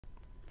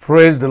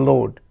Praise the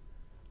Lord.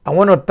 I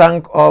want to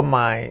thank all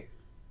my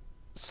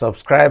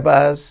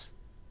subscribers,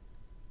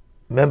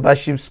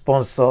 membership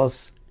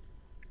sponsors,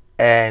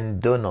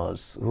 and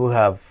donors who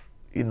have,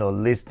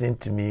 listened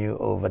to me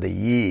over the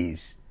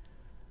years.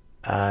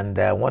 And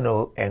I want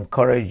to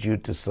encourage you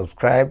to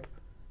subscribe,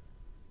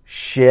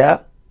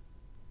 share,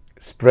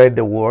 spread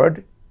the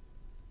word,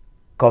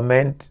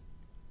 comment,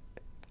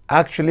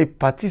 actually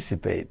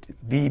participate,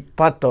 be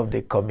part of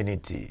the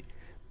community,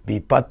 be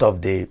part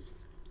of the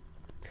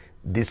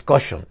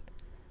discussion,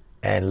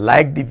 and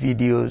like the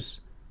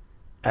videos,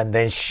 and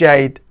then share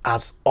it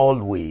as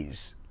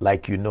always,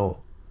 like you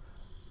know.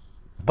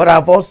 But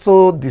I've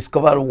also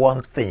discovered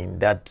one thing,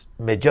 that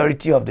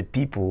majority of the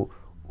people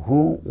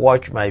who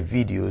watch my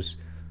videos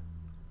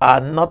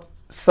are not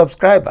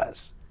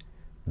subscribers.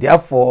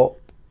 Therefore,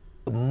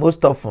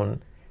 most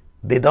often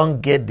they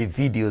don't get the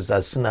videos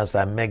as soon as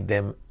I make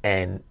them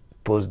and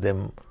post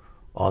them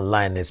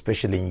online,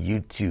 especially in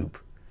YouTube.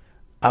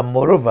 And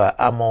moreover,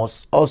 I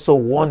must also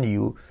warn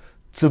you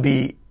to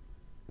be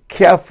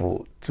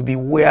careful, to be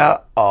aware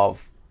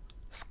of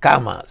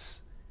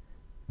scammers.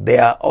 They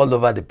are all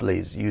over the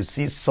place. You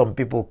see some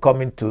people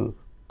coming to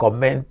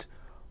comment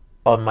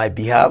on my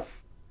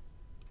behalf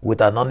with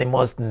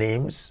anonymous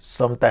names.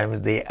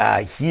 Sometimes they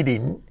are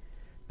hidden.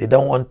 They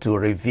don't want to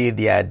reveal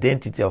their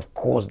identity. Of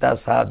course,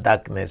 that's how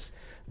darkness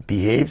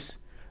behaves.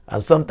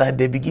 And sometimes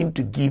they begin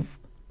to give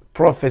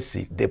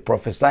prophecy. They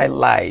prophesy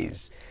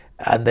lies,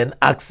 and then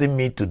asking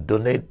me to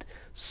donate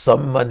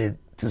some money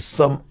to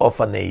some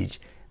orphanage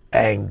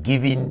and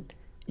giving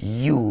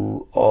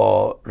you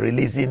or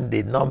releasing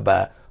the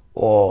number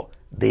or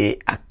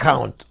the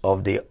account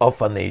of the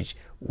orphanage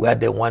where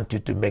they want you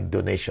to make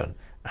donation.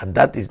 And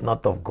that is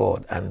not of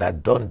God, and I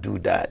don't do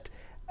that.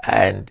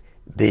 And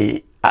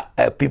the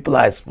people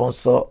I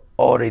sponsor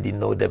already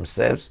know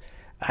themselves.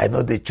 I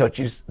know the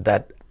churches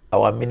that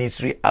our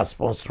ministry are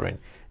sponsoring.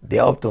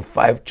 They're up to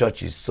 5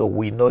 churches, so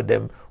we know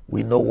them,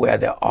 we know where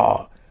they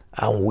are,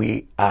 and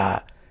we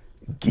are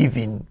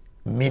giving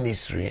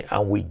ministry,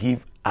 and we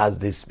give as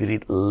the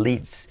Spirit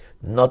leads,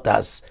 not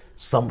as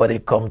somebody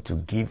come to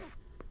give,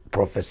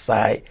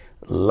 prophesy,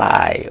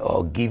 lie,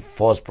 or give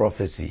false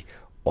prophecy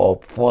or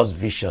false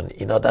vision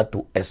in order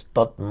to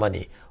extort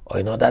money, or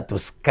in order to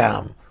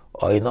scam,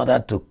 or in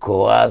order to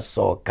coerce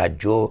or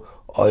cajole,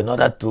 or in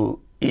order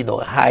to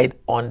hide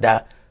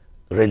under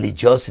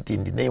religiosity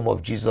in the name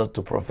of Jesus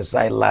to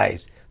prophesy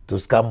lies, to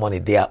scam money.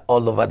 They are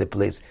all over the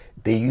place.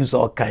 They use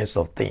all kinds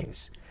of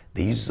things.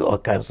 They use all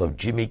kinds of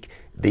gimmick.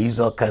 They use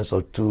all kinds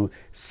of tools.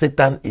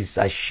 Satan is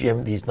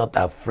ashamed. He's not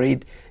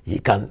afraid. He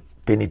can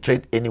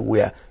penetrate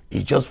anywhere.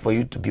 It's just for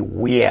you to be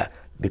aware,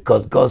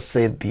 because God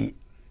said, be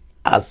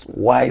as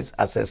wise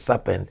as a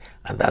serpent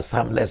and as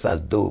harmless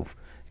as dove.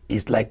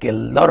 It's like a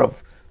lot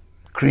of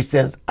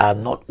Christians are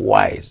not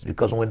wise,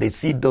 because when they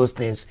see those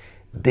things,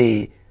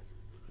 they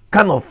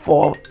cannot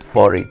fall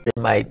for it.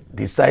 They might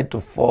decide to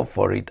fall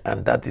for it,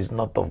 and that is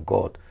not of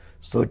God.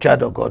 So,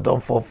 child of God,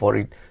 don't fall for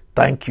it.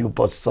 Thank you,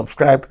 but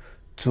subscribe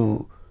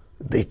to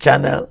the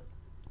channel.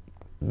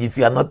 If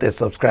you are not a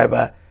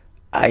subscriber,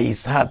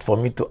 it's hard for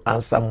me to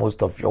answer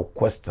most of your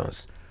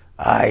questions.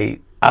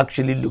 I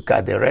actually look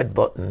at the red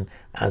button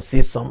and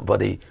see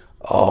somebody,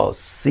 or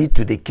see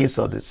to the case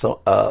of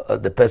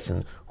the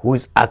person who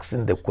is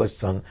asking the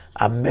question,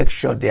 and make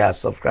sure they are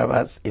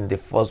subscribers in the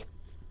first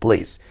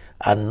place,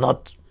 and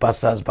not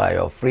passers-by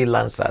or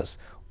freelancers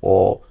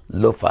or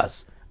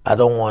loafers. I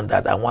don't want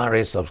that. I want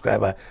a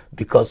subscriber,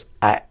 because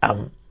I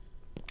am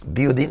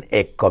building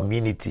a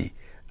community.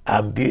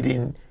 I'm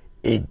building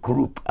a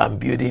group. I'm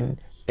building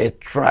a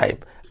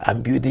tribe.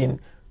 I'm building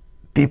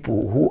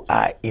people who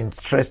are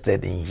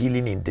interested in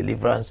healing, in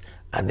deliverance,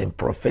 and in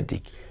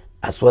prophetic,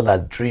 as well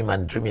as dream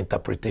and dream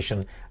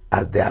interpretation,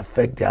 as they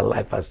affect their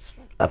life,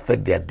 as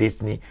affect their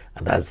destiny,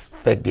 and as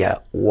affect their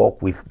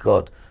walk with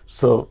God.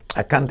 So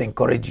I can't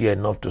encourage you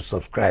enough to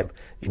subscribe.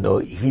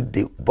 Hit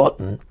the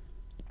button,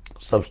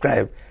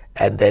 subscribe,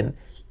 and then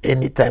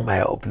anytime I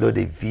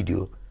upload a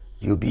video,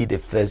 you'll be the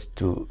first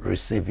to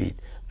receive it,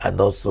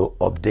 and also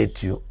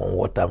update you on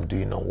what I'm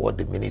doing, on what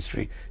the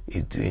ministry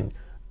is doing,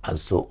 and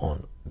so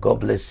on.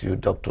 God bless you,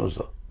 Dr.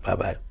 Ozo.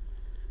 Bye-bye.